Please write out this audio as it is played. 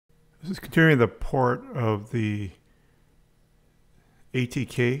This is continuing the port of the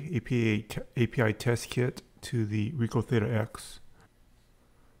ATK API test kit to the RICOH THETA X.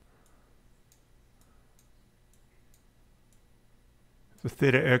 The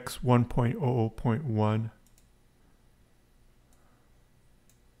THETA X 1.00.1.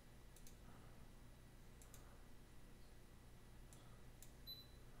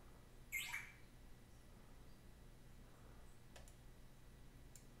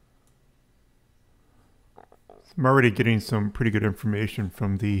 I'm already getting some pretty good information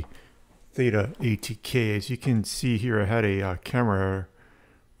from the THETA ATK. As you can see here, I had a camera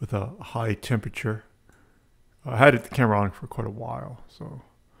with a high temperature. I had the camera on for quite a while, so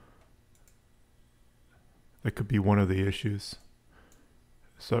that could be one of the issues.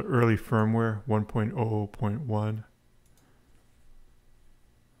 So early firmware 1.00.1.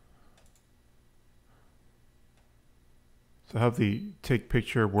 So I have the take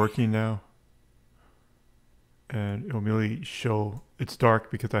picture working now. And it'll immediately show it's dark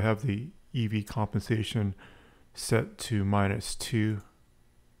because I have the EV compensation set to -2.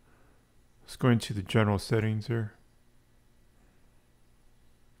 Let's go into the general settings here.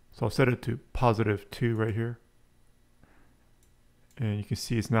 So I'll set it to +2 right here. And you can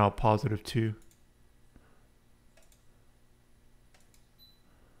see it's now +2.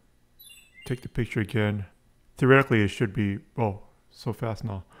 Take the picture again. Theoretically, it should be, oh, so fast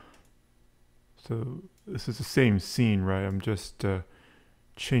now. So this is the same scene, right? I'm just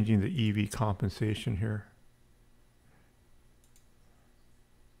changing the EV compensation here.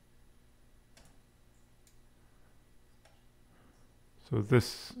 So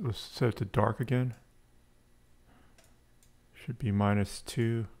this, let's set it to dark again. Should be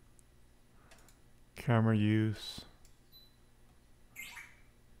 -2. Camera use.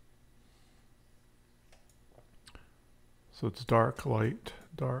 So it's dark, light,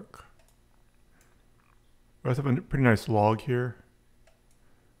 dark. I have a pretty nice log here.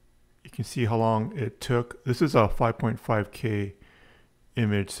 You can see how long it took. This is a 5.5K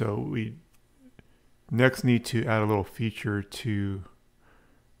image, so we next need to add a little feature to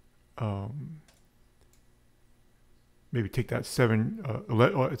maybe take that it's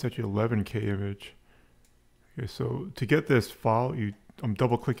actually 11K image. Okay, so to get this file, I'm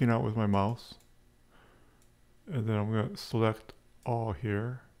double clicking out with my mouse, and then I'm going to select all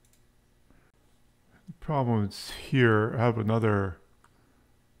here. Problem is here, I have another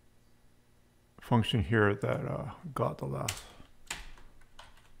function here that got the last.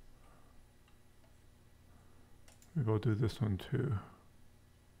 We go do this one too.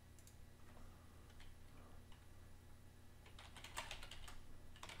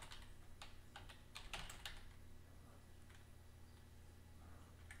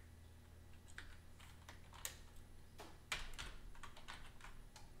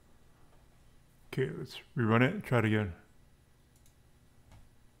 Okay, let's rerun it and try it again.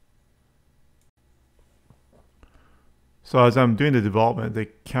 So as I'm doing the development, the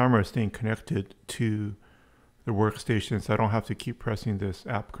camera is staying connected to the workstation, so I don't have to keep pressing this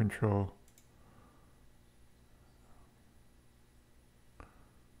app control.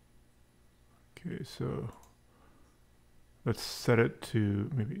 Okay, so let's set it to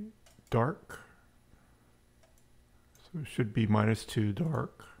maybe dark. So it should be -2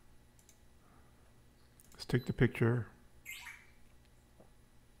 dark. Let's take the picture.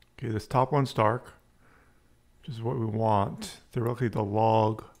 Okay, this top one's dark, which is what we want. Theoretically, the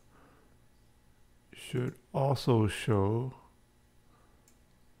log should also show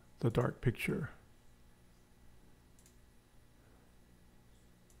the dark picture.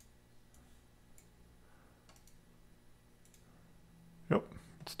 Yep,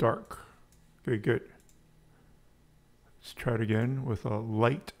 it's dark. Okay, good. Let's try it again with a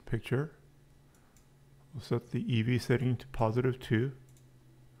light picture. We'll set the EV setting to +2.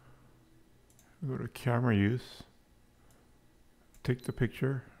 Go to camera use. Take the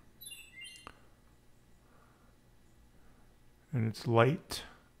picture. And it's light.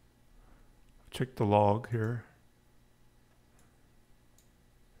 Check the log here.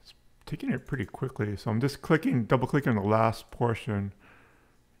 It's taking it pretty quickly. So I'm just double clicking on the last portion,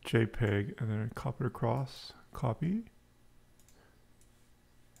 JPEG, and then I copy it across, copy.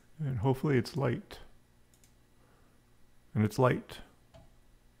 And hopefully it's light. And it's light.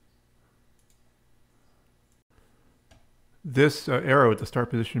 This arrow at the start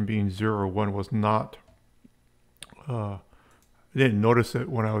position being 0 or 1 was not, I didn't notice it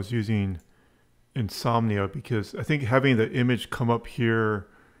when I was using Insomnia, because I think having the image come up here,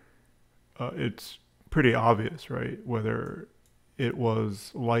 it's pretty obvious, right? Whether it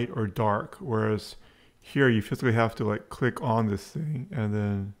was light or dark, whereas here you physically have to like click on this thing and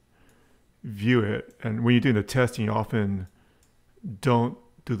then view it. And when you're doing the testing, you often don't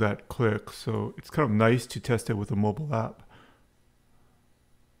do that click. So it's kind of nice to test it with a mobile app.